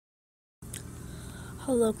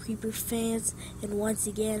Hello Creeper fans, and once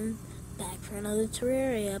again back for another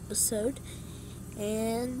Terraria episode.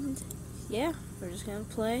 And yeah, we're just gonna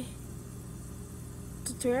play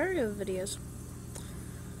the Terraria videos.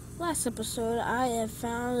 Last episode I have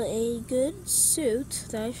found a good suit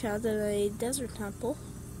that I found in a desert temple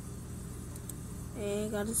and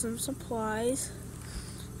got some supplies.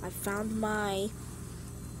 I found my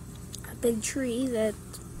big tree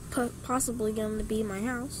that's possibly gonna be my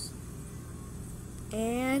house.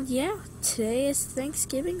 And yeah, today is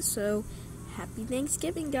Thanksgiving, so happy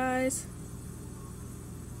Thanksgiving, guys.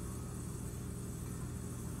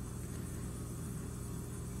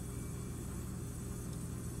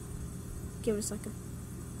 Give it a second.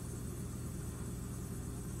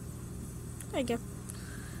 There you go.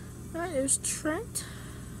 Alright, there's Trent.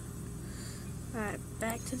 Alright,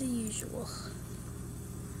 back to the usual.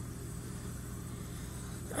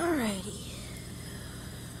 Alrighty.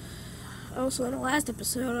 Also, in the last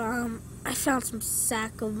episode, I found some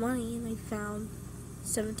sack of money, and I found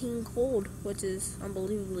 17 gold, which is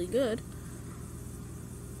unbelievably good.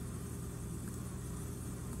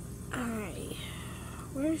 Alright,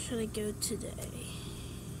 where should I go today?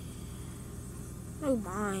 Oh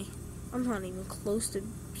my, I'm not even close to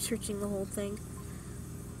searching the whole thing.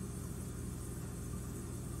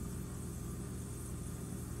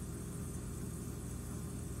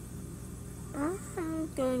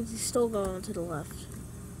 I'm still going to the left.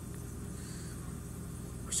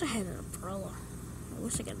 Wish I had an umbrella. I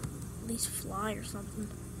wish I could at least fly or something.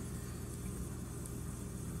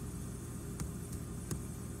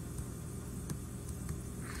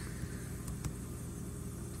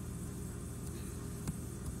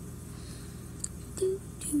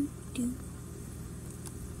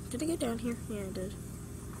 Did I go down here? Yeah, I did.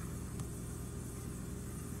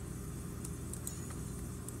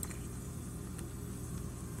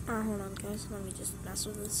 Hold on, guys. Let me just mess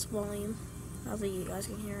with this volume. I think you guys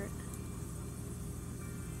can hear it.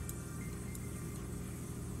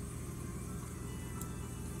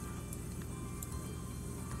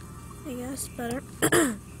 I guess better.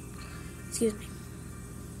 Excuse me.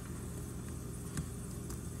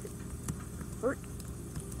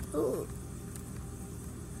 Oh.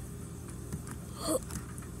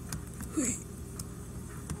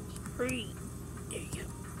 There you go.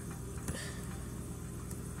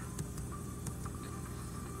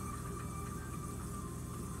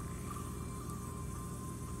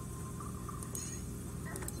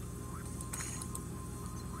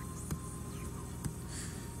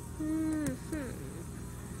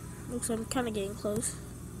 Looks like I'm kind of getting close.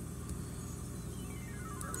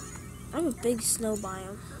 I have a big snow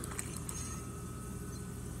biome.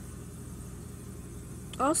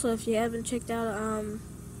 Also, if you haven't checked out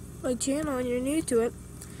my channel and you're new to it,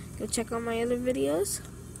 go check out my other videos.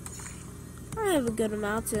 I have a good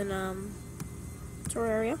amount in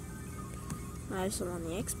Terraria. I have some on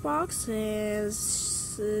the Xbox, and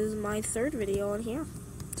this is my third video on here.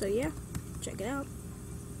 So yeah, check it out.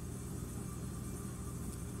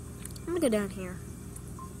 I'm gonna go down here.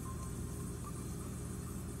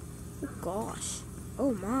 Oh gosh.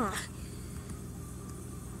 Oh my.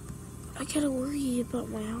 I gotta worry about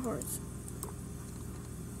my hearts.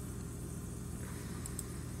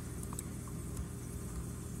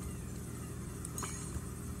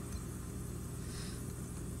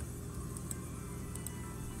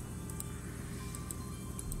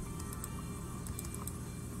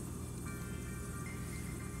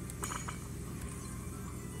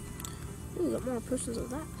 Ooh, we got more potions of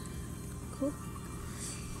that. Cool.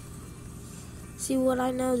 See, what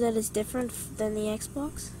I know that is different than the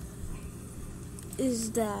Xbox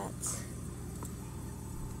is that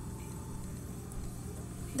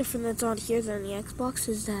different that's on here than the Xbox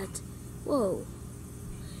is that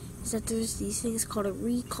there's these things called a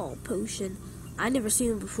recall potion. I never seen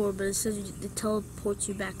them before, but it says it teleports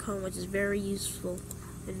you back home, which is very useful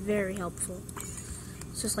and very helpful.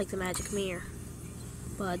 It's just like the magic mirror,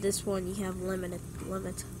 but this one you have limit.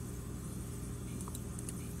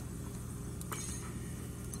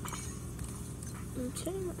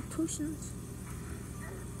 Okay, my potions.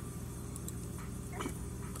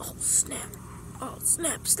 Oh snap! Oh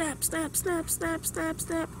snap! Snap! Snap! Snap! Snap! Snap!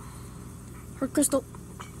 Snap! Heart crystal.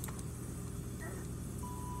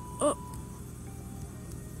 Oh.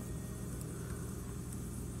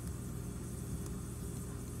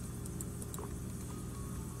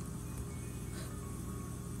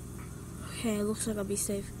 Okay, it looks like I'll be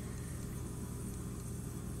safe.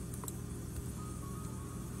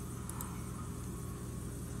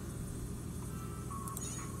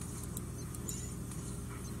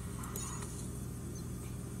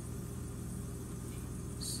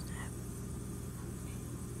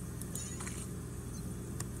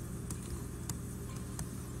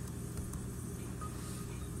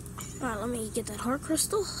 Alright, let me get that heart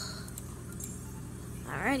crystal.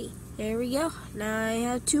 Alrighty, there we go. Now I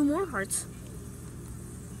have 2 more hearts.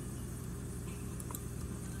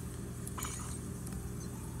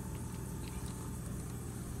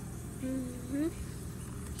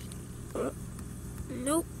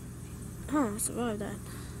 Nope. Oh, I survived that.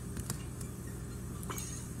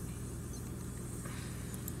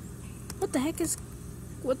 What the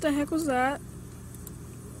heck was that?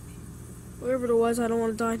 Whatever it was, I don't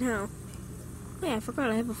want to die now. Oh yeah, I forgot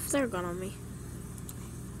I have a flare gun on me.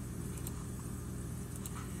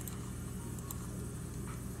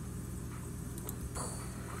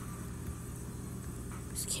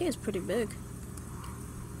 This cave is pretty big.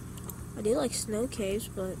 I do like snow caves,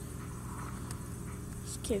 but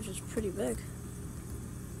this cave is pretty big.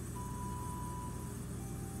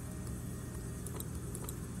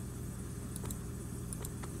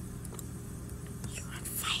 You're on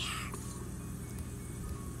fire.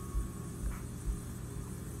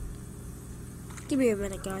 Give me a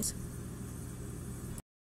minute, guys.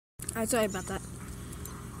 Alright, sorry about that.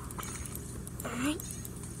 Alright.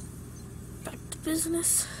 Back to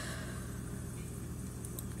business.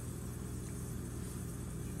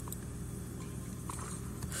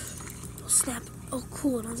 Oh, snap. Oh,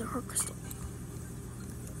 cool, another heart crystal.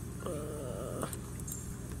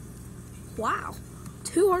 Wow.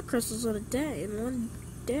 2 heart crystals in a day, in 1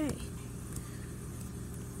 day.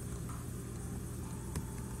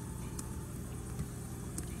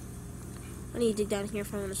 I need to dig down here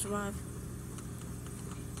if I want to survive.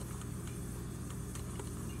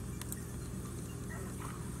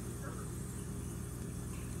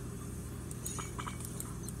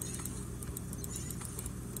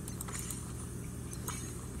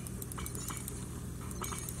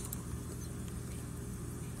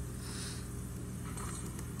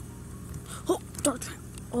 Oh, dart trap.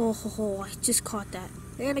 Oh, I just caught that.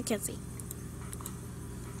 And I can't see.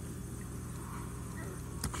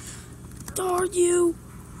 Darn you!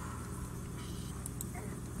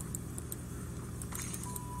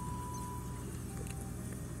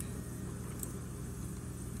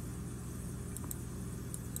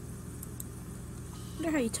 I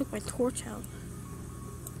wonder how you took my torch out.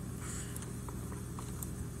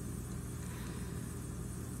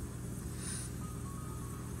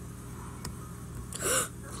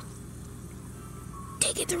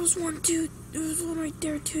 Dang it, there was one too. There was one right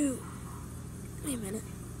there too. Wait a minute.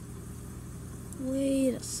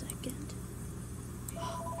 Wait a second.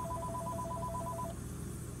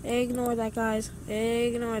 Ignore that, guys.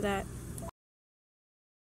 Ignore that.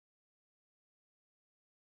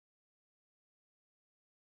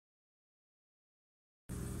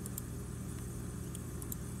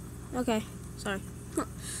 Okay, sorry.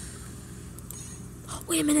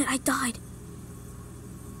 Wait a minute, I died.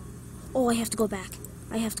 Oh, I have to go back.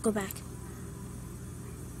 I have to go back.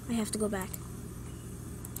 I have to go back.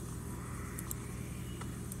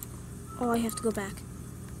 Oh, I have to go back.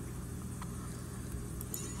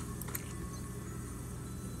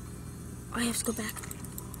 I have to go back.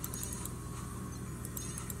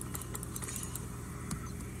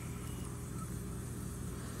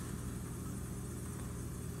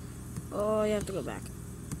 Oh, I have to go back.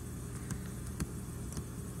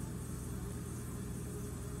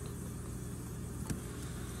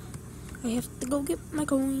 I have to go get my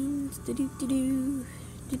coins. Do do do do.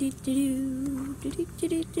 Do do do do. Do do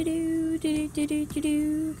do do do. Do do do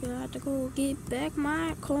do. Got to go get back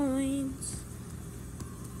my coins.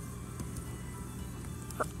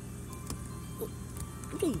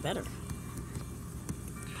 I'm doing better.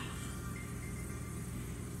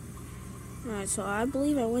 Alright, so I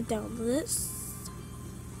believe I went down this.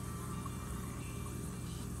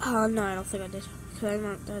 Oh, no, I don't think I did.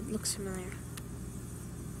 Because that looks familiar.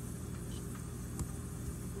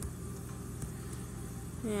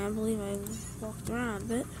 Yeah, I believe I walked around a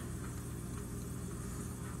bit.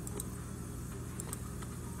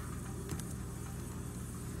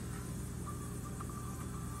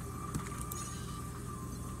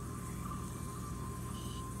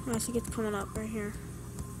 I see it's coming up right here.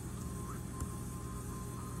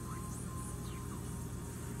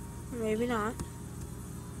 Maybe not.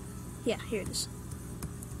 Yeah, here it is.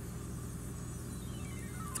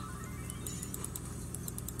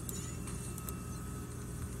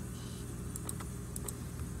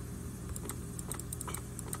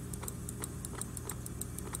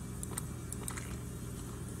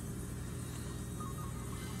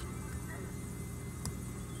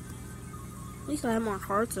 At least I have more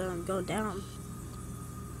hearts and go down.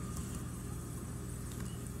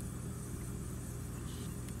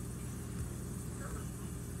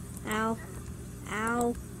 Ow.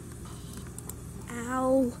 Ow.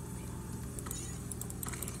 Ow.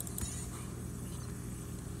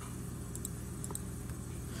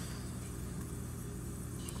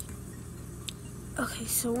 Okay,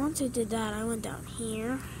 so once I did that, I went down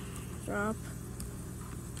here, drop,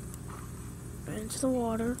 right into the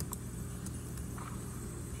water,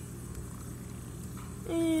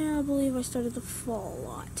 and I believe I started to fall a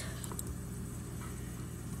lot.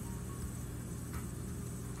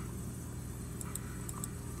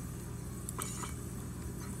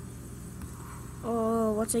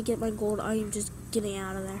 Oh, once I get my gold, I am just getting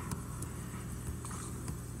out of there.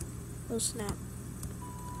 Oh snap.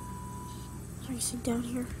 Racing down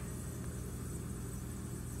here.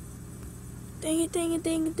 Dang it, dang it,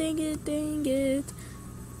 dang it, dang it, dang it.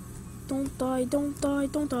 Don't die, don't die,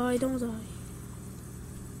 don't die, don't die.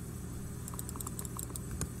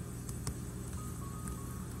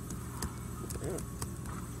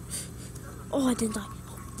 Oh, I didn't die.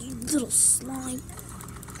 Oh, you little slime.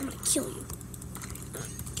 I'm gonna kill you.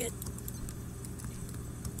 Get.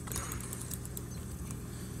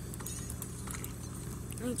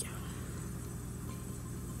 Thank you.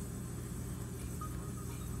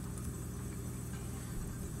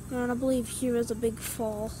 And I believe here is a big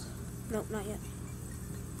fall. Nope, not yet.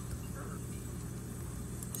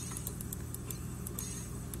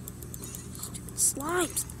 Stupid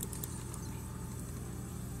slimes.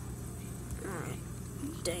 Alright.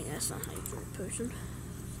 Dang, that's not how you drink a potion.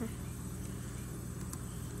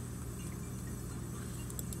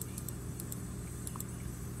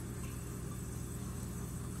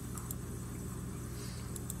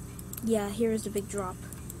 Yeah, here is the big drop.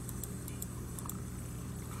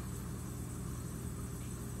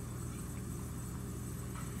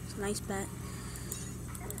 It's a nice bet.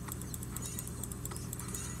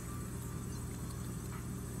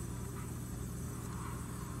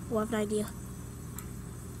 Oh, I have an idea.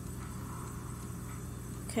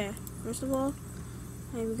 Okay, first of all,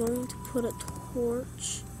 I'm going to put a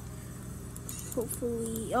torch.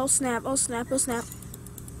 Hopefully, oh snap, oh snap, oh snap.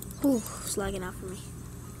 Whew, it's lagging out for me.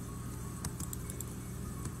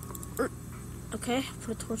 Okay,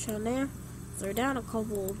 put a torch on there. Throw down a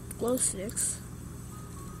couple glow sticks.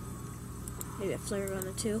 Maybe a flare gun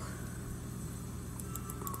or two.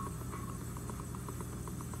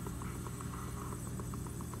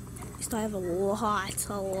 At least I have a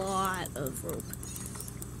lot of rope.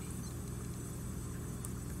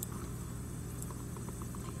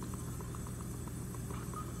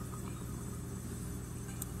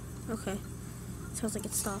 Okay, sounds like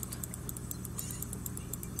it stopped.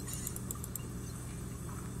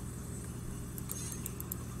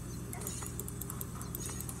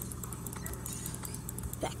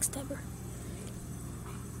 Backstabber.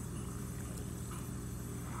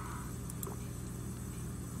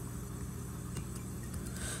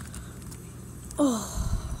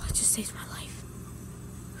 Oh, I just saved my life.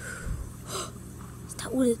 Is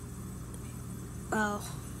that what it... Oh,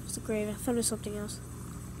 it's a grave. I found something else.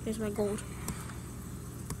 Here's my gold.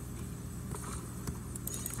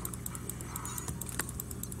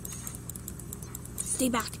 Stay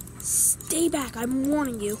back. Stay back. I'm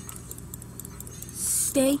warning you.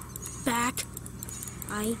 Stay back.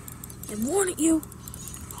 I am warning you.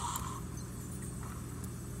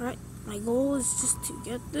 Alright, my goal is just to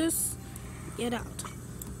get this, get out.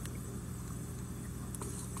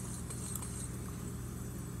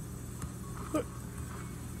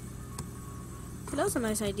 That was a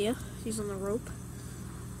nice idea, using the rope.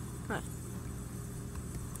 Alright.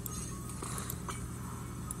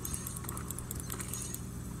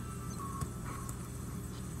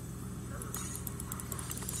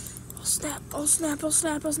 Oh snap, oh snap, oh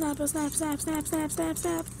snap, oh snap, oh snap, snap, snap, snap, snap,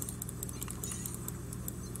 snap.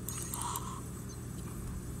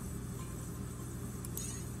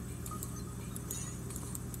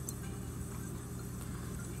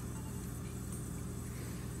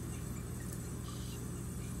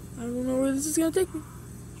 I don't know where this is gonna take me.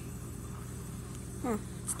 Huh,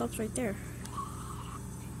 it stops right there.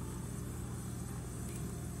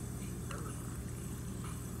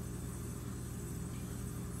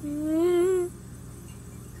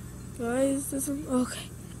 Guys, this is okay.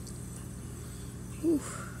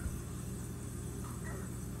 Oof.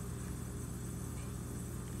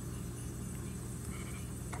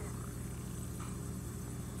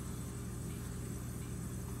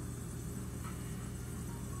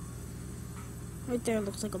 Right there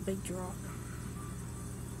looks like a big drop.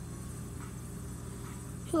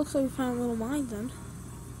 It looks like we found a little mine then.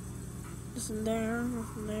 Nothing there,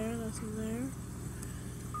 nothing there, nothing there.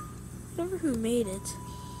 Whoever who made it.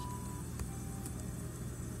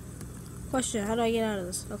 Question, how do I get out of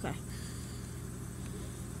this? Okay.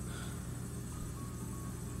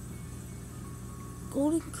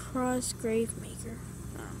 Golden Cross Gravemaker.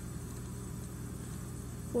 Oh.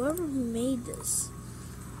 Whoever who made this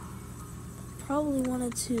probably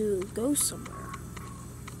wanted to go somewhere.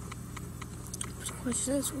 The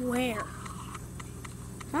question is, where?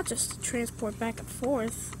 Not just to transport back and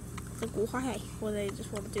forth. Like, why would they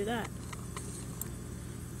just want to do that?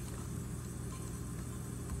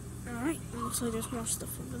 Alright, looks like there's more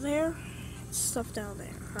stuff over there. Stuff down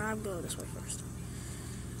there. I'm going this way first.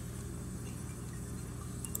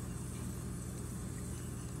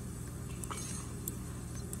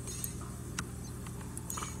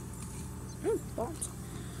 Bombs.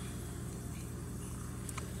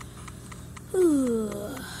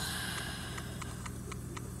 Ooh.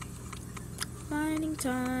 Mining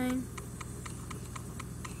time.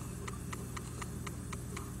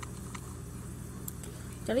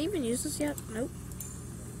 Did I even use this yet? Nope.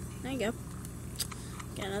 There you go.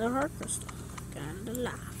 Got another heart crystal. Got another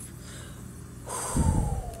life.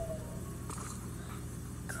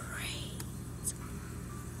 Great.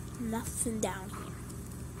 Nothing down here.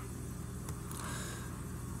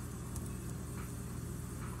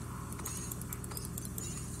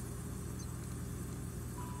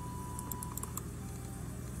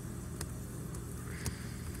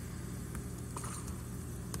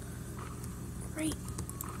 Great.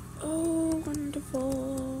 Oh,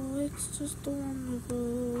 wonderful. It's just a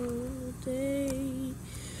wonderful day.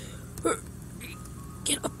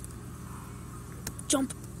 Get up.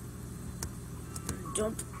 Jump.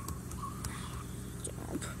 Jump.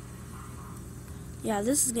 Jump. Yeah,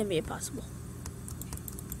 this is gonna be impossible.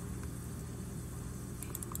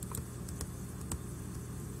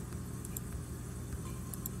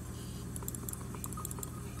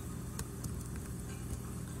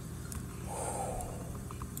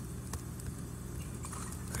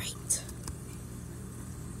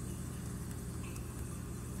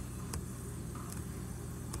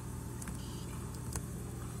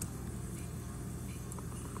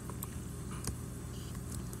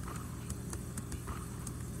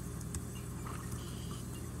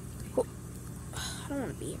 I don't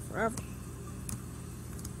want to be here forever.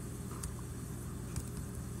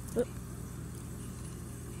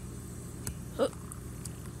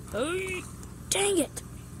 Oh, dang it!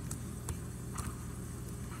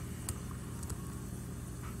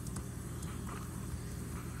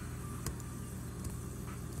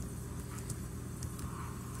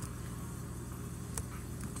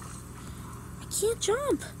 I can't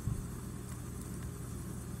jump.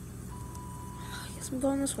 I guess I'm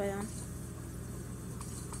going this way then.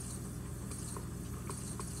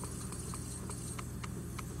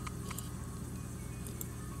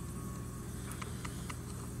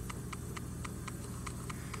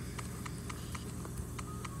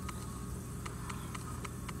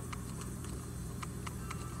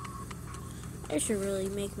 I should really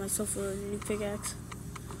make myself a new pickaxe.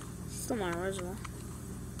 Still my original.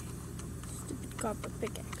 Stupid copper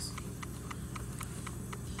pickaxe.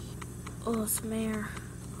 Oh, some air.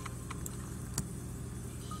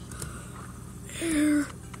 Air.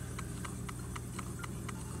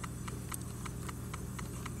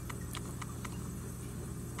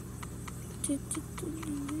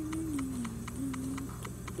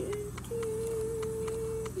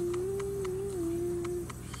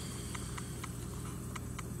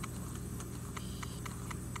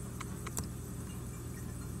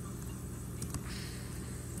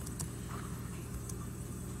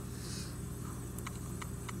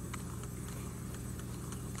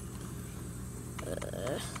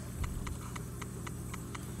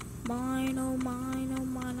 Mine, oh mine, oh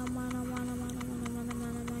mine, oh mine, oh mine, oh mine, oh mine, oh mine, oh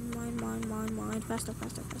mine, mine, mine, mine, mine, faster,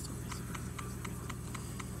 faster, faster, faster.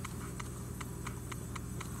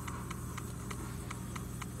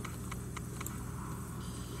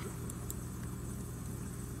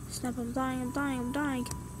 Snap, I'm dying, I'm dying, I'm dying.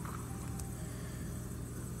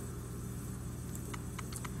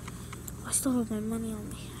 I still have my money on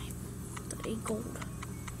me. I have 30 gold.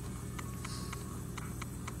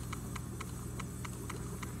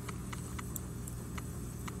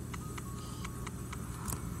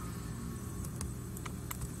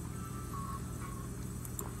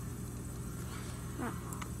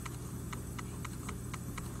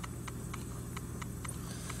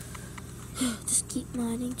 Just keep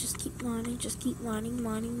mining, just keep mining, just keep mining,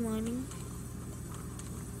 mining, mining.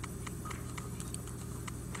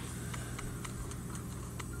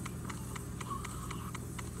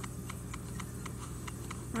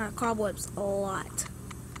 Alright, cobwebs a lot.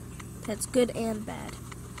 That's good and bad.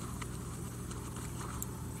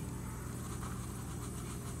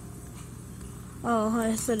 Oh,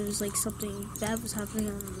 I thought it was like something bad was happening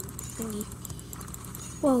on the thingy.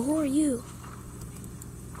 Whoa, who are you?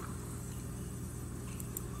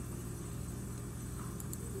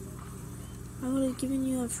 I would have given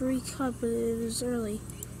you a free cut, but it was early.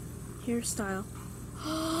 Hairstyle.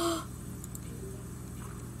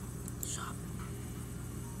 Shop.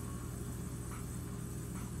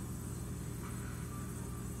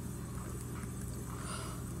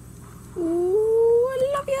 Ooh, I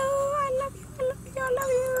love you, I love you, I love you, I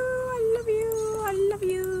love you, I love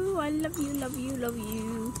you, I love you, I love you, love you, love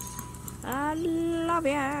you. I love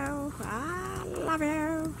you, I love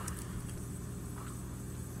you.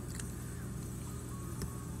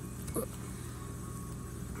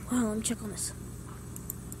 Well, let me check on this.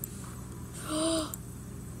 I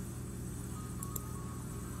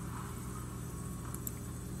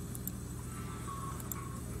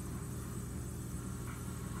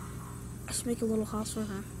should make a little house for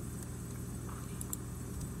her.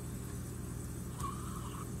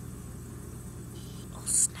 Oh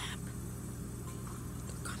snap.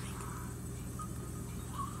 They're coming.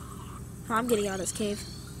 I'm getting out of this cave.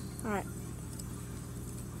 Alright.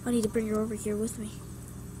 I need to bring her over here with me.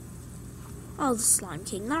 Oh, the Slime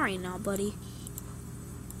King. Not right now, buddy.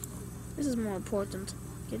 This is more important.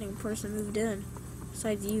 Getting a person moved in.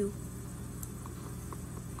 Besides you.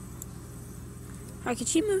 Alright, can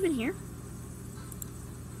she move in here?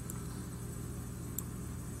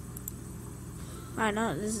 Alright,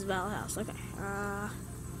 no, this is Battle House. Okay.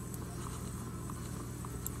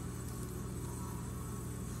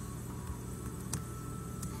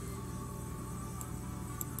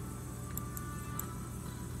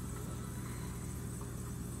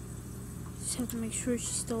 Just have to make sure she's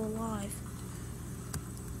still alive.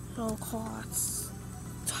 At all costs.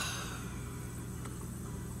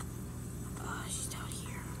 She's down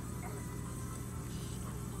here.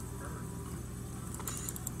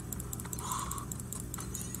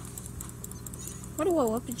 I wonder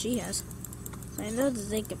what weapon she has. I know that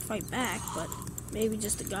they can fight back, but maybe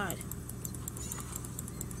just a guide.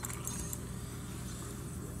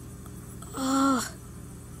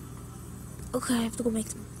 Okay, I have to go make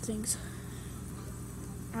some things.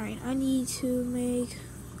 Alright, I need to make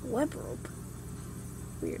a web rope.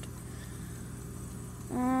 Weird.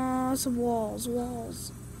 Some walls.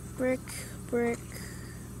 Brick,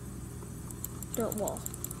 dirt wall.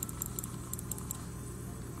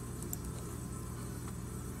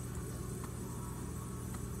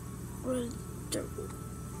 Dirt.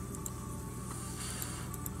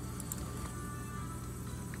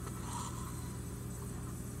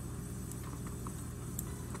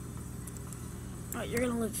 Alright, you're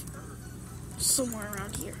gonna live somewhere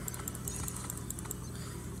around here.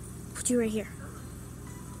 Put you right here.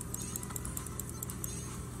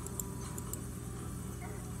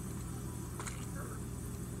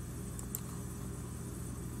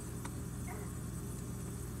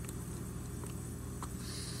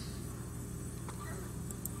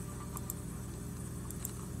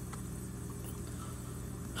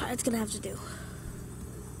 It's gonna have to do.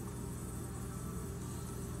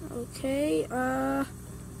 Okay,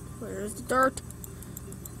 where's the dirt?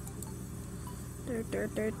 Dirt.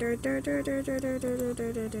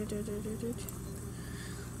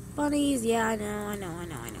 Bunnies, yeah, I know.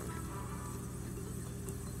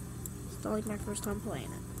 It's not like my first time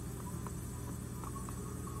playing it.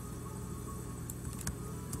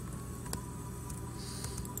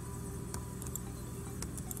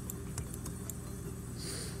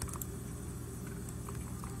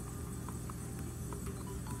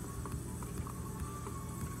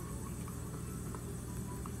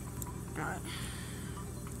 Alright.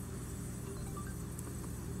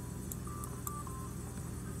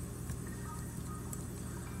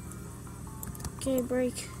 Okay,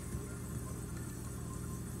 break.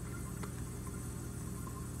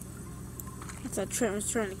 I thought Trent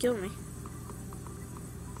was trying to kill me.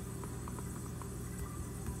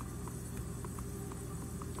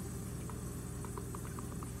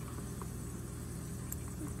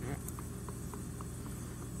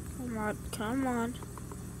 Come on.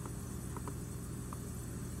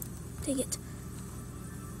 Take it.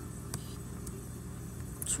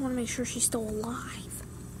 Just want to make sure she's still alive.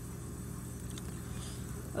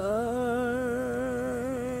 No.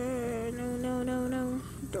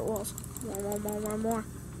 Dirt walls. More.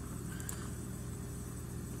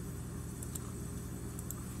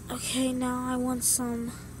 Okay, now I want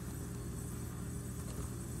some.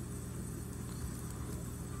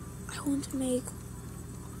 I want to make.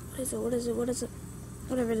 What is it?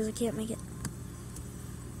 Whatever it is, I can't make it.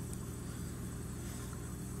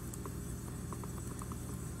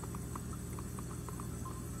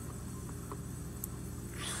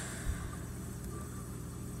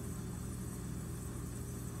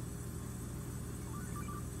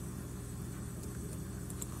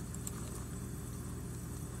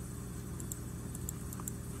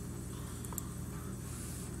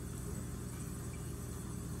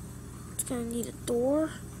 gonna need a door.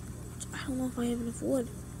 I don't know if I have enough wood.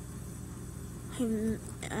 I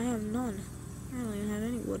have none. I don't even have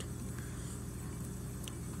any wood.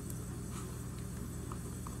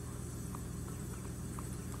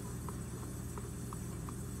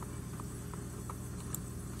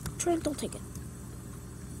 Trent, don't take it.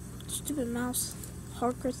 Stupid mouse.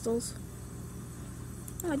 Hard crystals.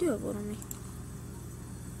 Oh, I do have wood on me.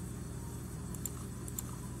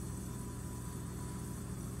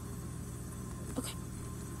 Okay.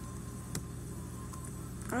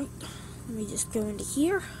 Alright. Let me just go into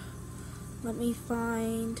here. Let me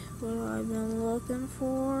find what I've been looking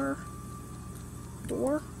for.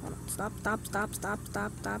 Door. Hold on. Stop.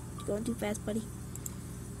 You're going too fast, buddy.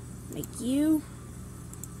 Make you.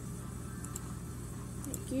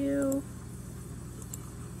 Make you.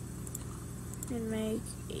 And make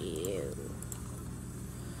you.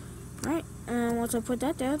 Alright. And once I put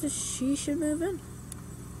that down, she should move in.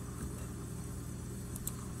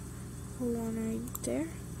 Hold on right there.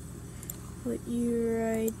 Put you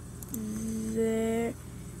right there.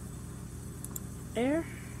 There.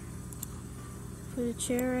 Put a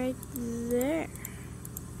chair right there.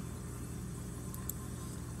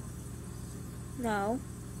 No.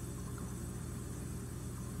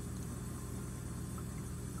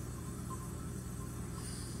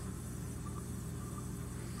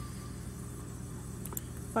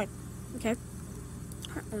 Fine. Okay.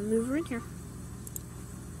 Alright, I'll move her in here.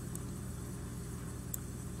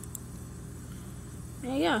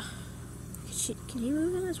 There you go. Can you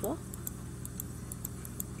move in as well?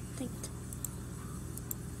 Think.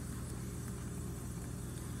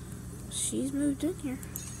 She's moved in here.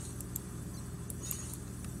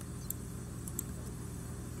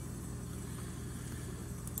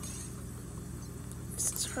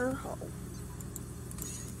 This is her home.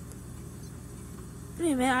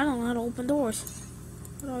 Hey man, I don't know how to open doors.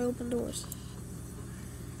 How do I open doors?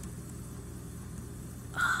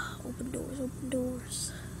 Open doors, open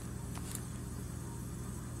doors.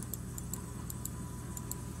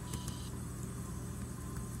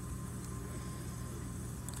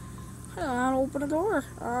 I don't know how to open a door.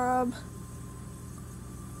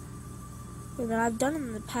 Wait a minute, I've done it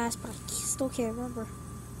in the past, but I still can't remember.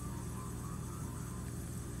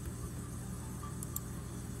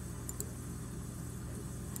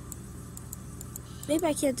 Maybe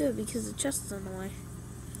I can't do it because the chest is in the way.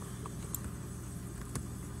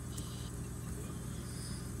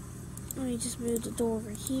 Let me just move the door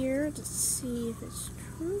over here to see if it's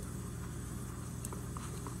true.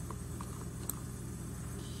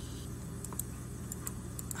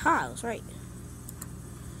 Ha, I was right.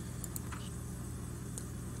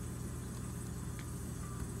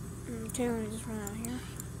 Okay, let me just run out here.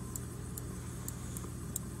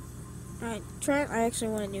 Alright, Trent, I actually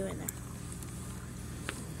want you in there.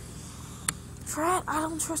 Trent, I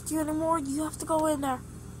don't trust you anymore. You have to go in there.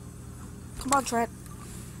 Come on, Trent.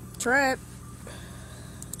 Trent.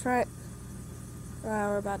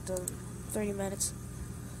 We're about to 30 minutes.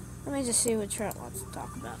 Let me just see what Trent wants to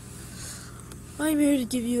talk about. I'm here to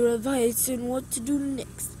give you advice on what to do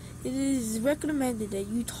next. It is recommended that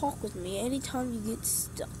you talk with me anytime you get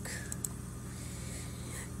stuck.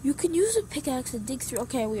 You can use a pickaxe to dig through.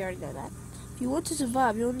 Okay, we already know that. If you want to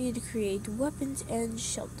survive, you'll need to create weapons and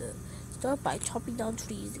shelter. Start by chopping down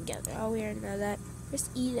trees together. Oh, we already know that. Press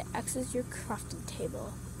E to access your crafting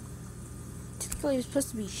table. Typically, it's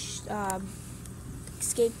supposed to be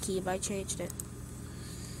escape key, but I changed it.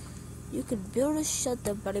 You can build a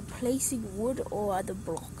shelter by placing wood or other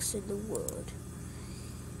blocks in the wood.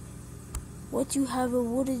 Once you have a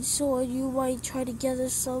wooden sword, you might try to gather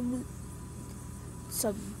some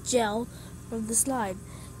gel from the slime.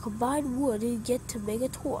 Combine wood and get to make a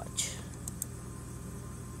torch.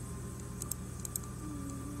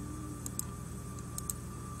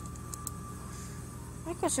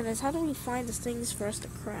 My question is, how do we find the things for us to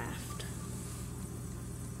craft?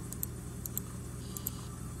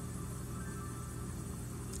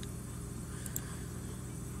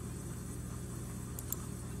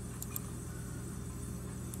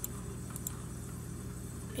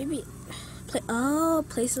 Maybe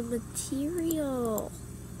place a material.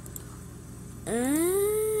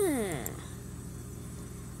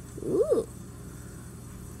 Ooh.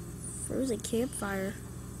 Frozen campfire.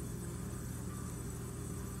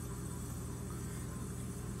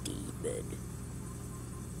 Demon.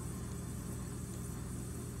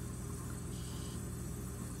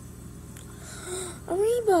 A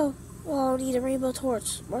rainbow. Oh, I'll need a rainbow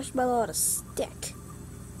torch. Marshmallow on a stick.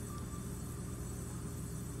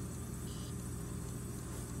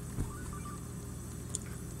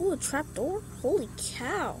 Ooh, a trapdoor? Holy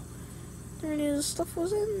cow. I knew this stuff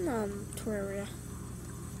was in Terraria.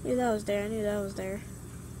 I knew that was there. I knew that was there.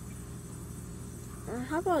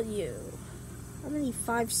 How about you? I'm gonna need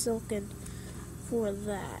 5 silken for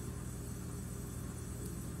that.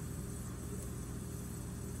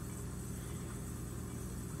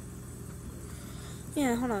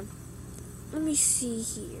 Yeah, hold on. Let me see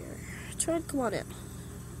here. Try and come on in.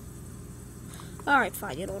 Alright,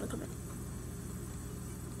 fine. You don't want to come in.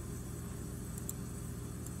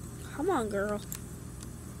 Come on, girl.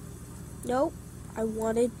 Nope. I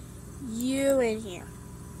wanted you in here.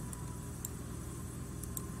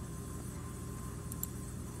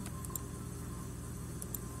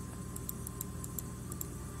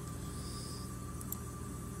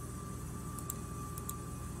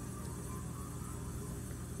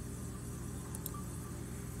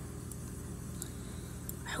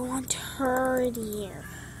 I want her in here.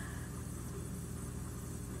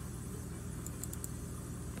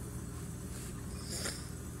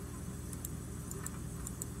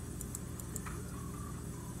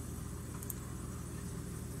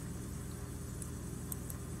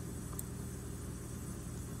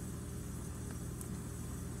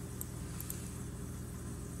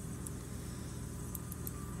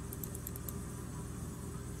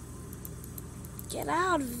 Get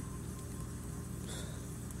out of...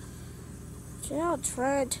 Get out,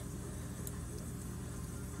 Trent.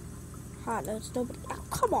 Hot notes, nobody... Oh,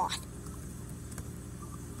 come on!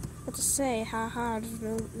 What to say?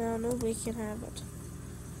 No, nobody can have it.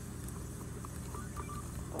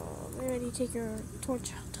 Oh, where did you take your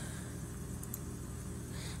torch out?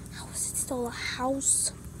 How is it still a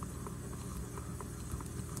house?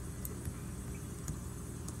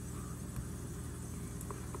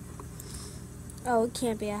 Oh, it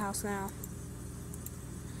can't be a house now.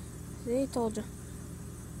 See, I told you.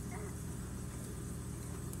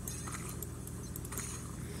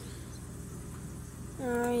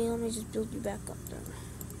 Alright, let me just build you back up then.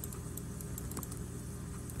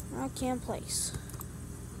 I can't place.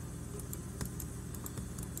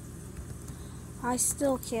 I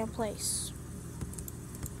still can't place.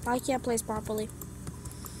 I can't place properly.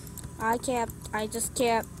 I just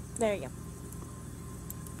can't. There you go.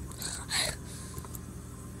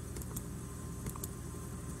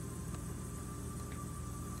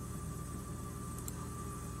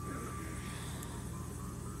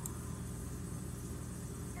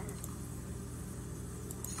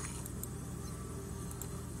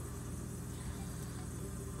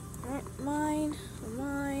 Mine,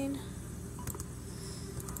 mine,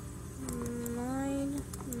 mine,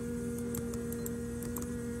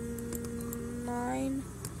 mine,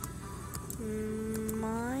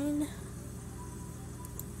 mine.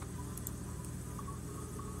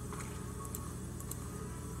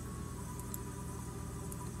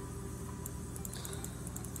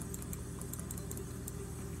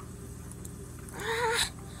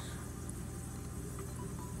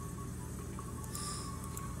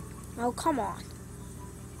 Oh, come on.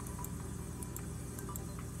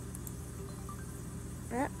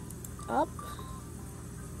 Up.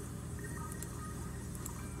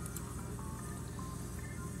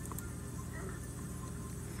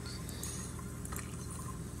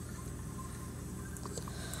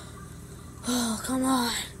 Oh, come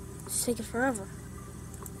on. It's taking forever.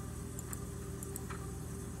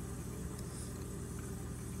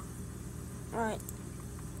 Alright.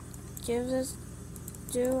 Give this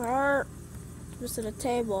to her. Mr. the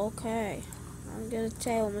table, okay. I'll get a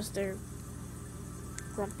table, Mr.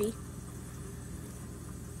 Grumpy.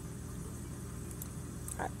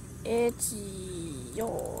 Alright, it's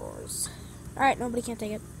yours. Alright, nobody can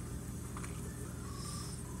take it.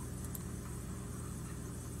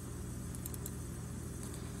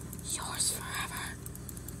 Yours forever.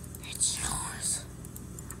 It's yours.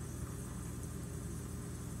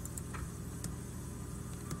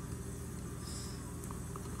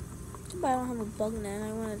 But I don't have a bug net.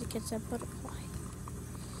 I wanted to catch that butterfly.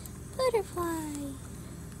 Butterfly!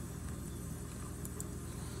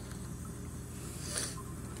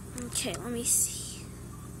 Okay, let me see.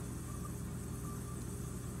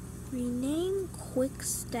 Rename quick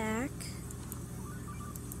stack.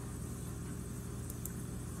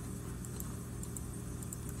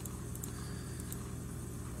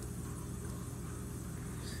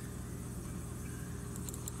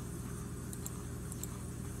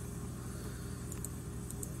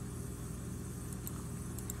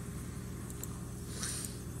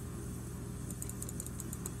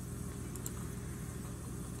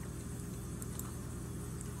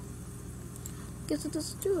 Guess it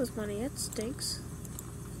doesn't do with money. That stinks.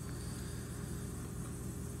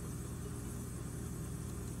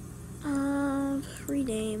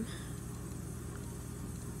 Rename.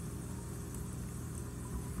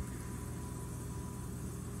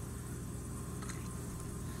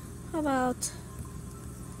 about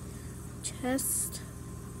chest?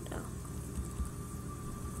 No.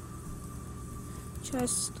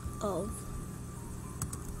 Chest of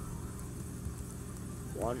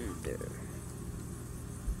wonder.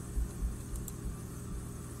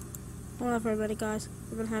 Well, everybody, guys,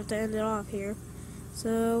 we're gonna have to end it off here.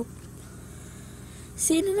 So,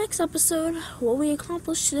 see you in the next episode. What we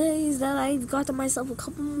accomplished today is that I got myself a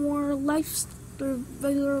couple more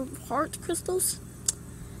regular heart crystals.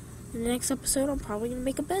 In the next episode, I'm probably gonna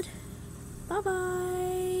make a bed. Bye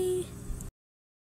bye.